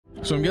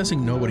So I'm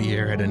guessing nobody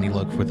here had any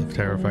luck for the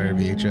Terrifier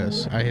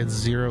VHS. I had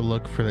zero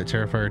luck for the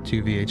Terrifier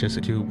 2 VHS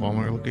at 2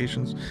 Walmart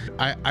locations.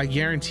 I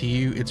guarantee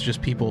you it's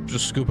just people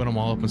just scooping them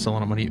all up and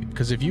selling them on eBay.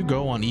 Because if you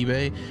go on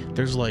eBay,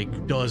 there's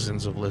like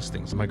dozens of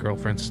listings. My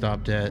girlfriend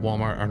stopped at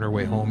Walmart on her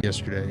way home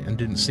yesterday and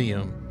didn't see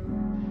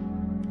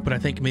them. But I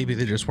think maybe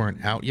they just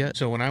weren't out yet.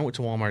 So when I went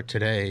to Walmart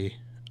today,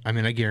 I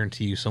mean, I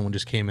guarantee you someone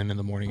just came in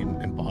the morning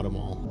and bought them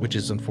all, which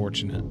is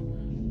unfortunate.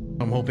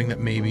 I'm hoping that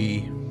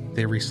maybe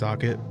they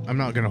restock it. I'm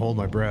not gonna hold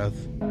my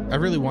breath. I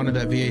really wanted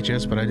that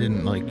VHS, but I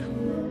didn't like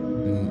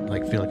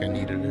feel like I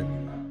needed it.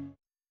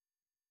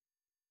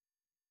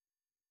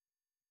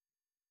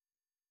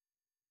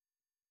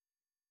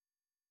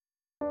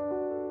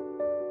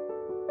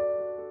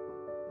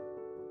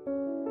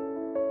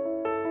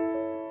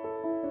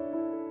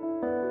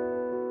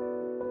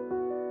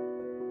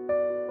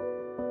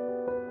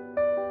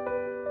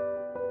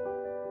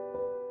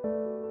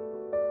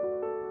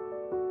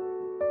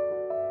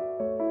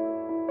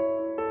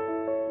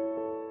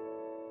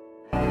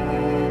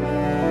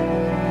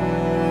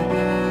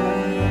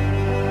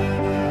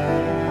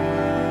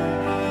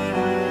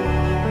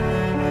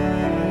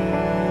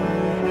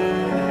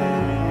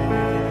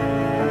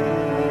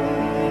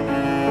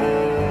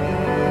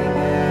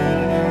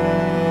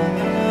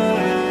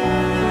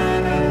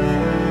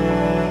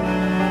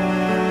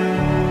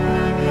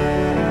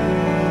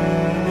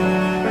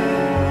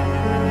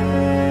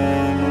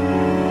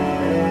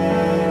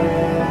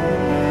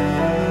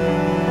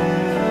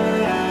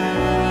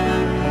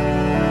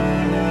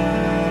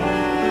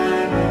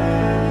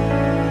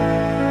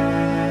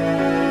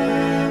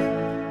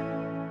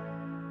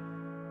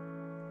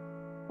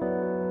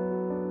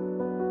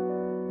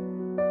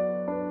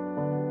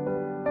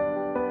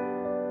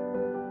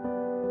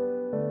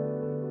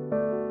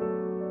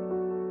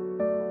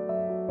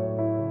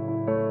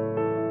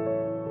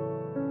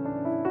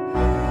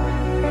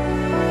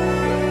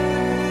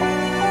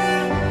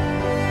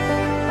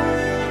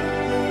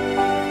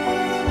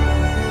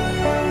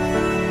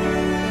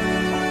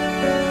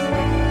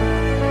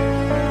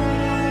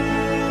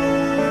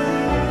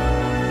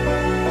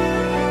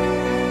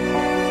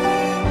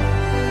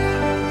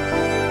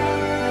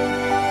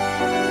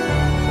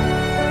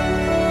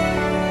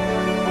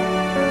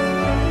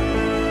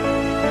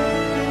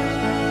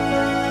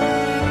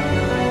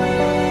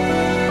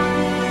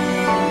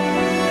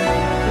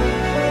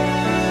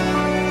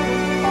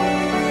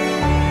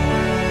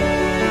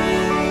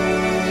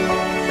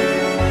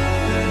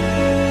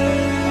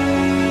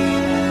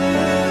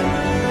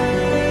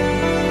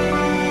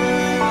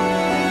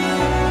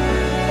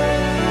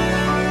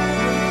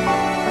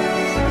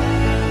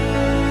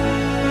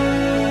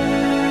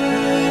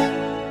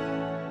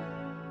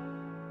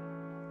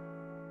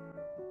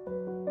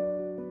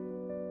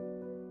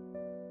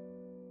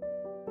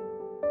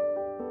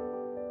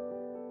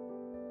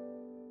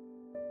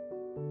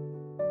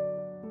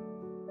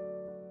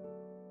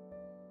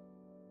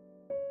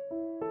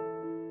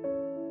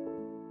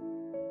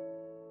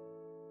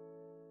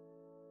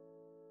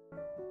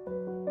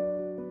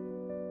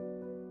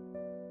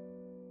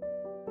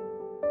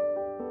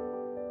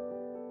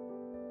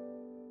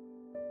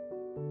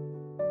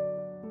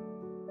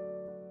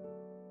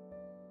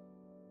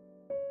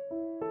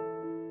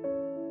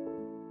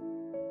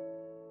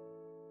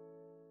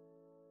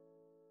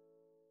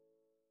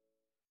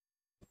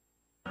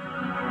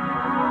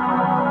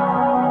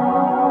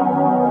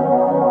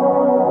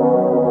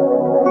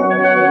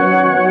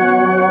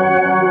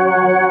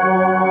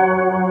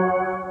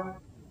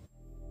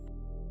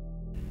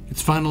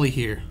 It's finally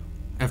here.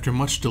 After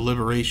much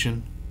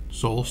deliberation,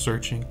 soul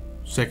searching,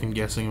 second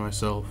guessing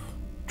myself,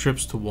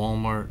 trips to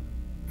Walmart,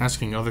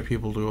 asking other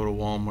people to go to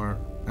Walmart,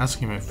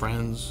 asking my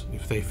friends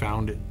if they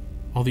found it,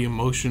 all the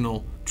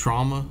emotional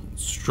trauma,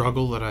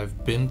 struggle that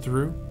I've been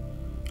through,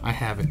 I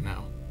have it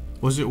now.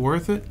 Was it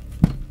worth it?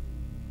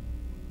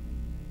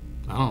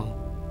 I don't know.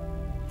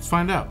 Let's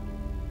find out.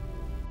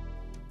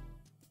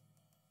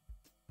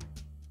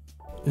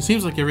 It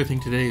seems like everything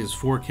today is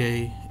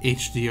 4K,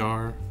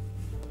 HDR,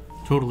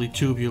 totally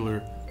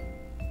tubular.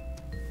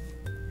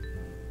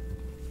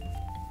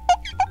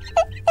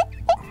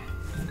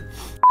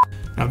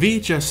 Now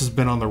VHS has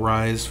been on the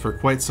rise for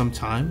quite some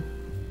time,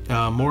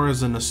 more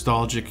as a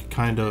nostalgic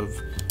kind of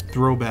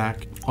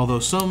throwback, although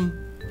some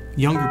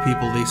younger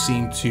people, they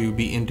seem to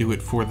be into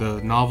it for the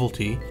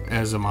novelty,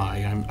 as am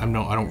I. I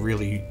don't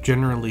really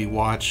generally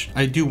watch.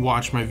 I do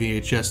watch my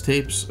VHS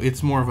tapes.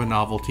 It's more of a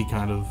novelty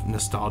kind of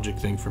nostalgic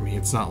thing for me.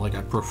 It's not like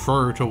I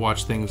prefer to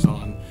watch things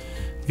on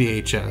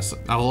VHS.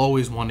 I'll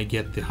always want to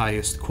get the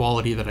highest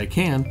quality that I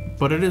can,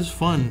 but it is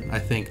fun, I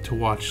think, to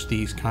watch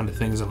these kind of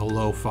things in a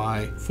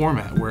lo-fi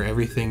format where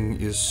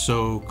everything is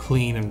so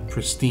clean and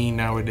pristine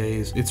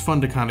nowadays. It's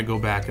fun to kind of go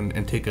back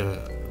and take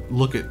a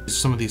look at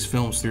some of these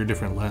films through a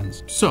different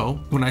lens.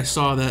 So when I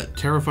saw that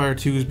Terrifier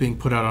 2 is being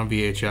put out on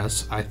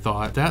VHS, I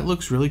thought that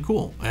looks really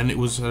cool, and it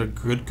was a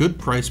good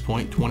price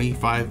point,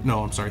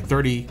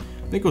 $30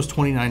 think it was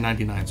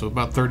 $29.99, so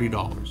about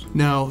 $30.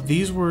 Now,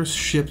 these were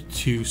shipped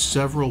to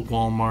several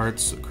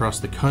Walmarts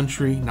across the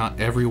country. Not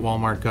every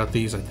Walmart got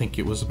these. I think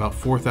it was about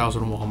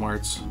 4,000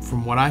 Walmarts.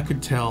 From what I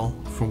could tell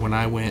from when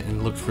I went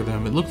and looked for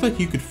them, it looked like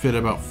you could fit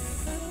about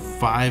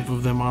 5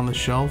 of them on the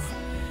shelf,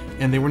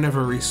 and they were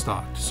never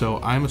restocked. So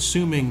I'm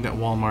assuming that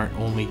Walmart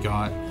only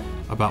got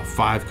about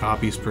 5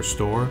 copies per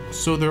store.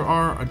 So there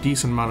are a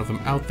decent amount of them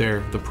out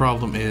there. The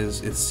problem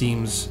is, it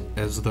seems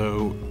as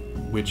though,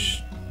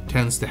 which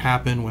tends to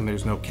happen when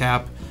there's no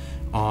cap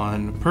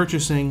on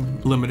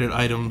purchasing limited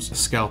items,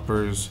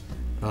 scalpers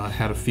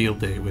had a field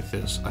day with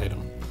this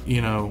item.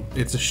 You know,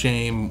 it's a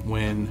shame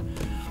when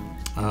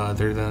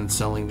they're then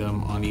selling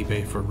them on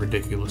eBay for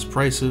ridiculous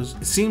prices.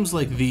 It seems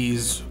like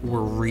these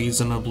were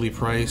reasonably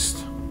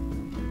priced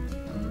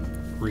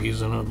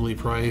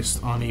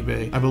on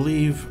eBay. I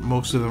believe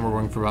most of them were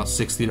going for about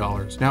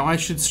 $60. Now, I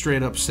should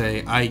straight up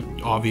say, I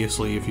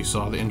obviously, if you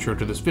saw the intro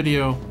to this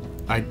video,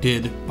 I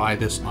did buy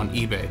this on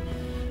eBay.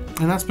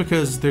 And that's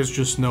because there's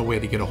just no way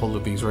to get a hold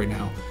of these right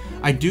now.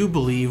 I do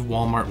believe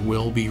Walmart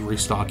will be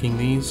restocking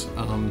these.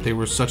 They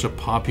were such a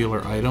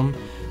popular item.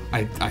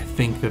 I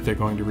think that they're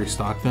going to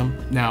restock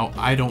them. Now,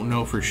 I don't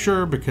know for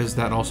sure, because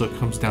that also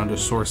comes down to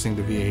sourcing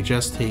the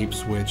VHS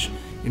tapes, which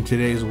in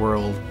today's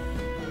world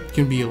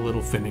can be a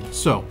little finicky.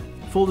 So,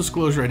 full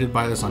disclosure, I did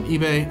buy this on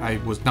eBay. I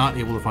was not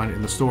able to find it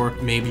in the store.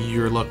 Maybe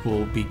your luck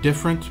will be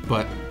different,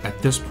 but at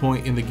this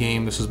point in the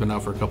game, this has been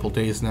out for a couple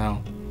days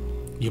now.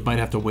 You might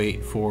have to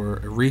wait for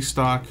a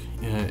restock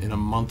in a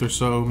month or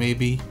so,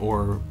 maybe,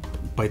 or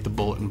bite the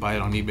bullet and buy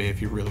it on eBay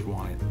if you really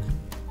want it.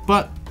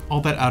 But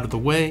all that out of the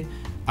way,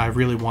 I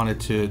really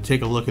wanted to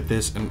take a look at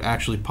this and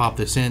actually pop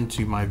this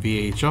into my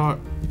VHR.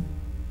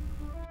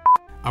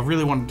 I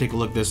really wanted to take a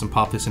look at this and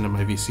pop this into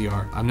my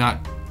VCR. I'm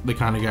not the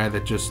kind of guy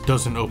that just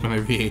doesn't open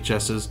their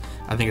VHSs.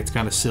 I think it's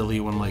kind of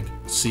silly when like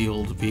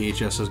sealed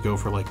VHSs go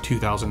for like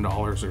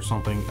 $2,000 or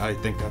something. I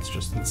think that's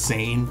just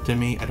insane to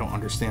me. I don't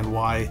understand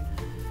why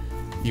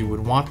you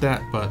would want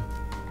that, but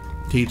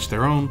to each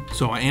their own.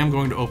 So I am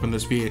going to open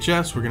this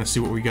VHS. We're going to see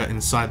what we got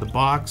inside the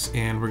box,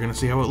 and we're going to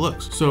see how it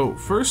looks. So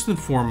first and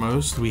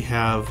foremost, we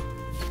have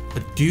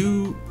a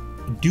duo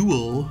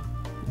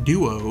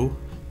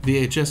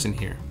VHS in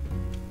here.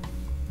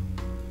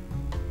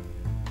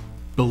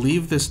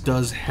 Believe this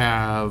does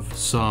have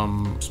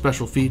some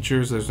special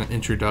features. There's an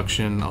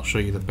introduction. I'll show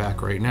you the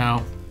back right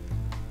now.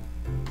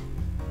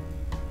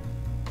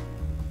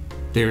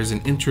 There's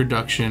an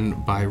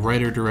introduction by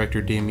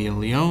writer-director Damien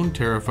Leone,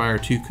 Terrifier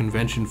 2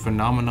 Convention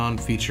Phenomenon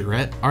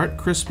Featurette, Art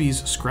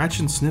Crispy's Scratch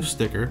and Sniff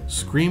sticker,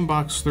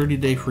 Screambox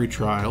 30-day free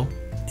trial,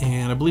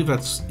 and I believe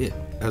that's it.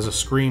 As a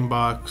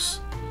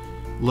Screambox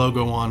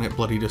logo on it,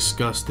 Bloody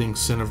Disgusting,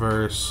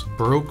 Cineverse,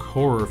 Broke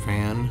Horror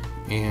Fan,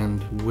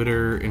 and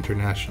Witter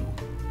International.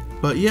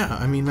 But yeah,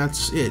 I mean,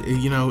 that's it.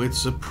 You know,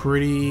 it's a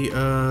pretty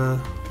bare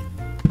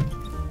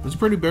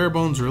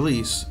bones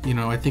release. You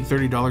know, I think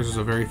 $30 is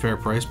a very fair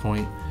price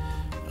point.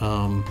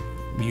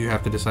 You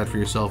have to decide for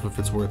yourself if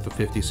it's worth the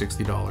 $50,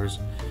 $60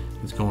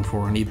 it's going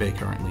for on eBay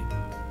currently.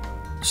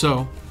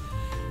 So,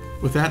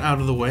 with that out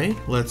of the way,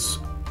 let's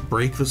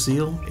break the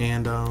seal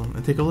and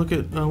take a look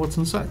at what's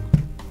inside.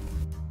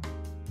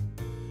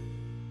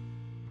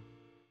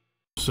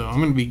 So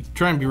I'm going to be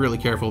trying to be really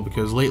careful,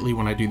 because lately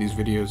when I do these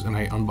videos and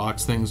I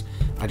unbox things,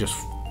 I just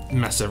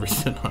mess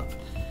everything up.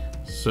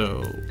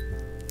 So,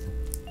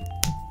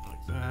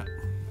 like that.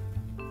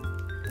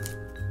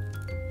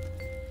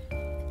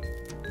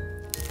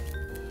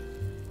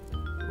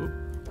 Whoop.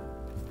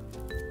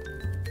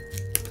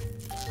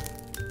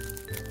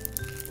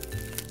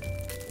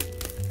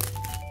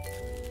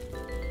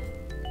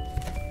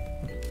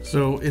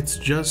 So it's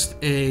just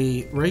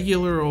a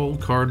regular old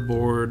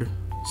cardboard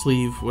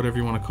sleeve, whatever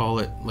you want to call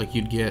it, like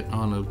you'd get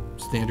on a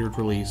standard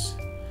release.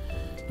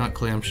 Not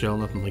clamshell,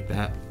 nothing like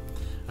that.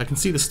 I can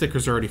see the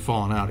stickers already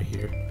falling out of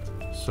here,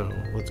 so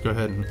let's go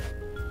ahead and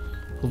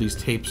pull these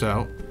tapes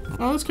out.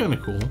 Oh, that's kind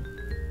of cool.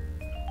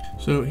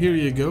 So here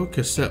you go,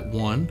 cassette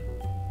 1.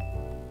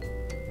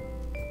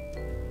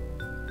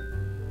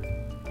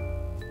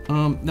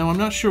 Now I'm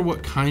not sure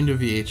what kind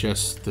of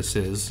VHS this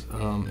is.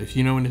 If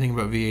you know anything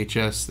about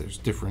VHS, there's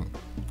different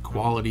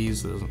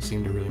qualities. It doesn't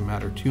seem to really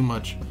matter too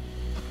much.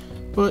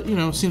 But, you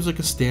know, it seems like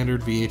a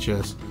standard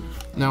VHS.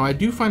 Now, I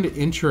do find it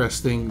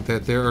interesting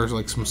that there are,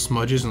 like, some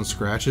smudges and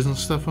scratches and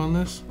stuff on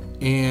this.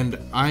 And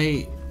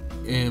I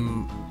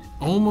am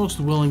almost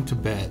willing to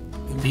bet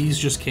these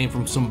just came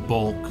from some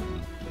bulk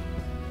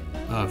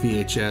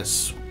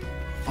VHS.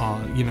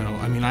 You know,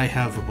 I mean, I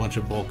have a bunch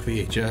of bulk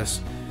VHS.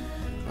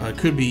 It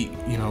could be,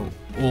 you know,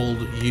 old,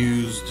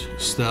 used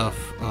stuff.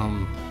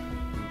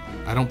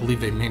 I don't believe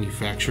they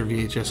manufacture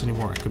VHS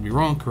anymore. I could be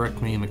wrong. Correct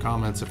me in the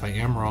comments if I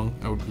am wrong.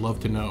 I would love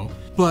to know.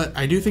 But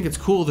I do think it's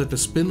cool that the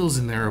spindles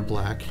in there are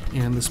black,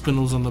 and the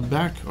spindles on the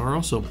back are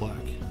also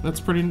black. That's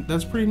pretty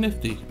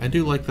nifty. I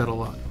do like that a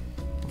lot.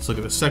 Let's look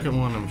at the second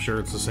one. I'm sure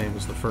it's the same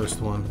as the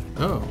first one.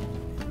 Oh,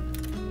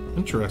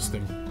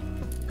 interesting.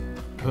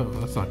 Oh,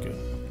 that's not good.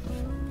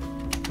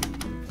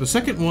 The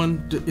second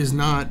one is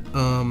not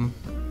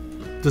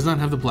Does not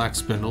have the black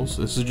spindles.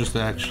 This is just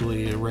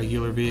actually a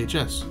regular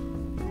VHS.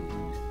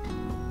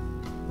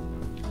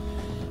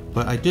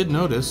 But I did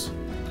notice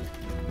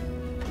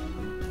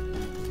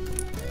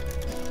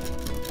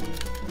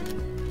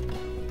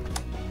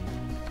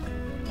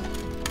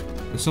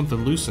there's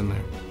something loose in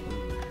there.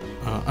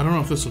 I don't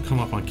know if this will come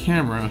up on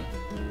camera.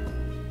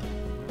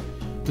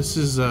 This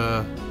is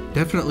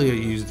definitely a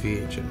used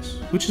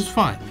VHS, which is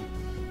fine.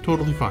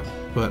 Totally fine.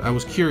 But I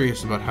was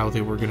curious about how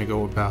they were going to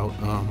go about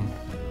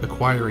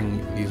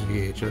acquiring these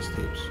VHS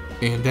tapes.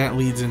 And that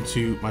leads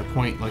into my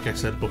point, like I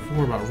said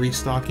before, about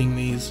restocking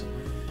these.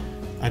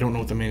 I don't know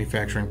what the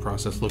manufacturing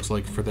process looks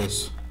like for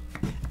this.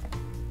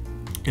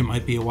 It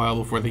might be a while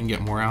before they can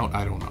get more out.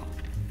 I don't know.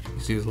 You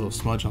see this little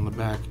smudge on the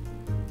back.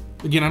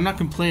 Again, I'm not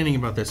complaining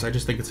about this. I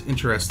just think it's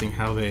interesting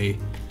how they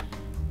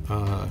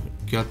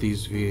got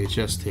these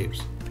VHS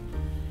tapes.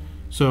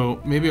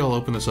 So maybe I'll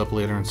open this up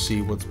later and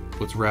see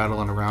what's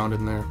rattling around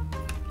in there.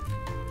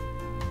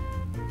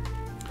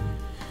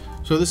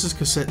 So this is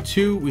cassette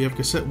 2. We have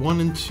cassette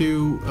 1 and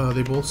 2.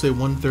 They both say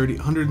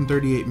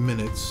 138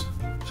 minutes.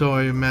 So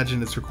I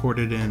imagine it's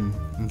recorded in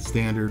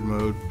standard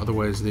mode.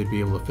 Otherwise they'd be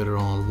able to fit it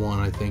all in one,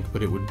 I think,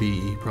 but it would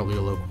be probably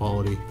a low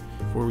quality.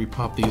 Before we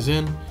pop these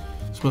in,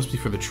 this must be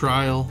for the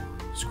trial.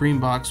 Screen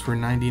box for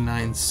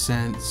 99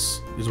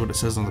 cents is what it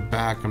says on the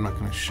back. I'm not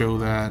going to show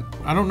that.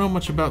 I don't know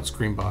much about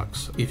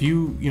Screenbox. If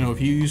you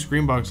use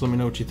Screenbox, let me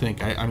know what you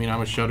think. I mean,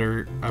 I'm a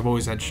Shudder. I've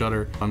always had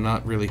Shudder. I'm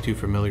not really too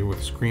familiar with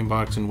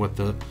Screenbox and what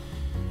the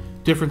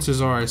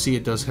differences are. I see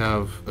it does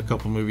have a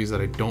couple movies that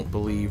I don't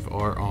believe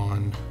are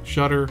on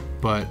Shudder,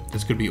 but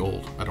this could be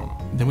old. I don't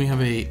know. Then we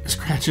have a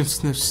Scratch and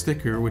Sniff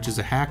sticker, which is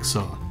a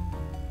hacksaw.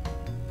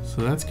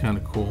 So that's kind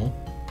of cool.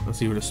 Let's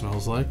see what it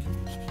smells like.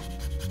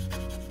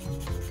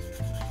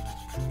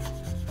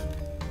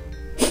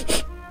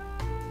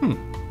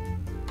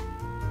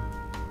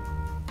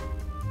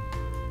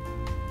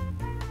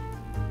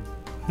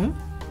 Huh?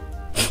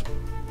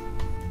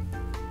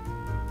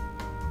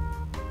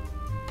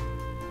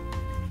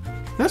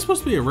 That's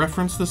supposed to be a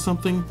reference to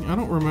something? I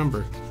don't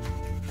remember.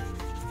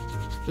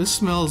 This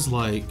smells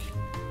like...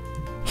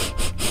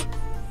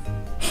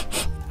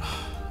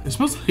 It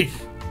smells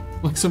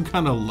like some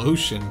kind of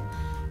lotion.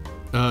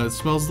 It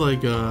smells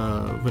like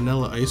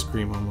vanilla ice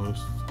cream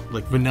almost.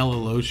 Like vanilla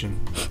lotion.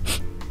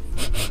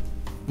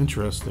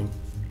 Interesting.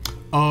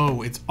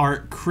 Oh, it's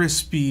Art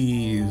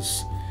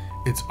Crispies.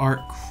 It's Art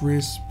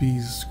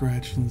Crispies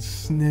Scratch and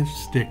Sniff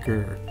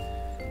sticker.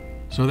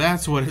 So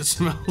that's what it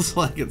smells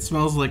like. It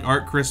smells like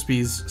Art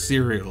Crispies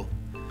cereal.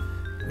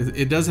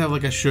 It does have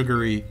like a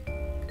sugary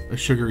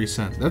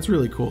scent. That's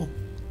really cool.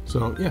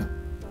 So yeah.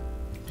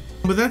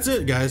 But that's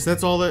it, guys.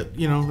 That's all that,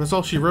 that's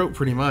all she wrote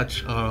pretty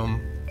much. The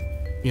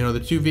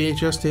 2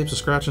 VHS tapes, a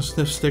Scratch and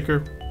Sniff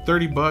sticker,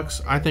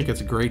 $30. I think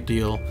it's a great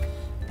deal.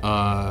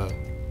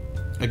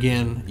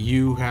 Again,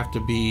 you have to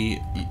be,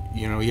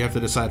 you have to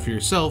decide for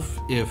yourself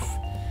if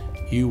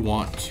you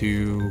want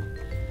to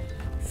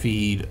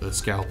feed the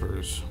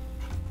scalpers.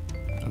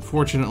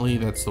 Unfortunately,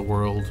 that's the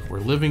world we're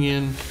living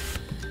in.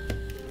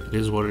 It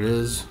is what it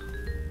is.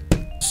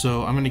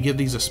 So I'm going to give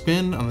these a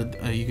spin. On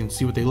the, you can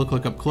see what they look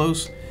like up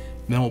close.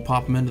 And then we'll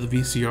pop them into the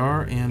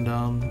VCR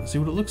and see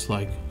what it looks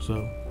like.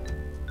 So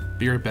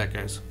be right back,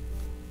 guys.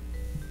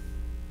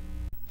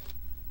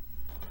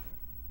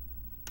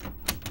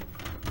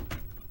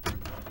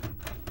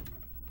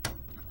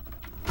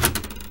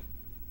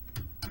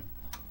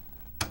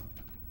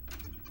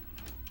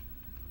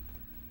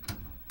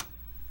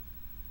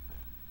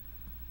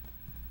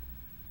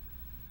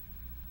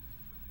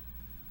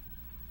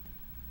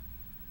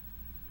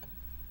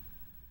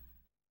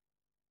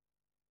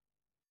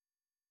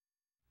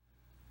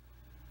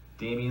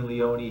 Damien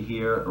Leone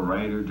here,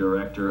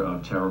 writer-director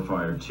of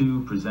Terrifier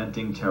 2,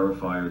 presenting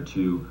Terrifier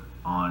 2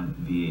 on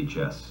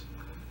VHS.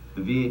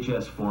 The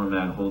VHS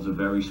format holds a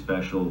very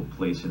special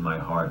place in my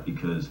heart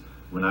because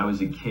when I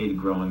was a kid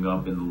growing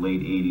up in the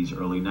late 80s,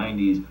 early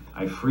 90s,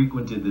 I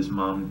frequented this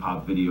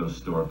mom-and-pop video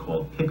store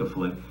called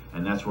Pick-a-Flick,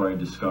 and that's where I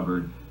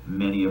discovered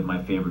many of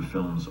my favorite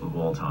films of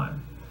all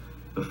time.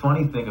 The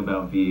funny thing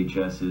about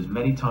VHS is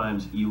many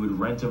times you would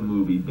rent a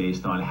movie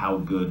based on how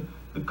good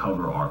the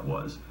cover art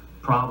was.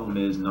 Problem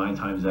is, 9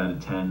 times out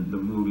of 10, the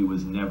movie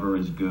was never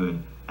as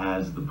good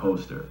as the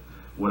poster.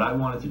 What I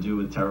wanted to do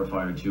with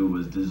Terrifier 2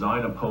 was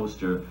design a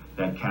poster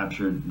that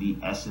captured the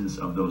essence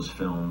of those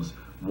films,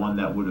 one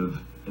that would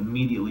have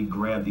immediately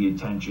grabbed the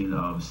attention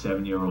of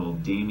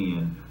 7-year-old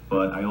Damien,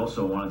 but I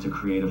also wanted to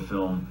create a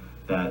film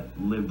that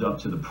lived up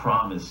to the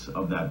promise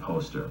of that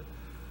poster.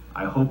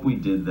 I hope we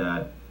did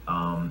that.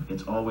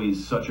 It's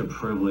always such a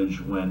privilege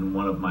when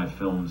one of my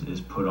films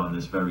is put on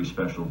this very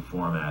special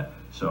format.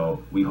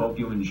 So we hope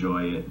you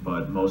enjoy it,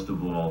 but most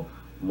of all,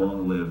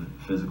 long live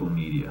physical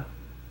media.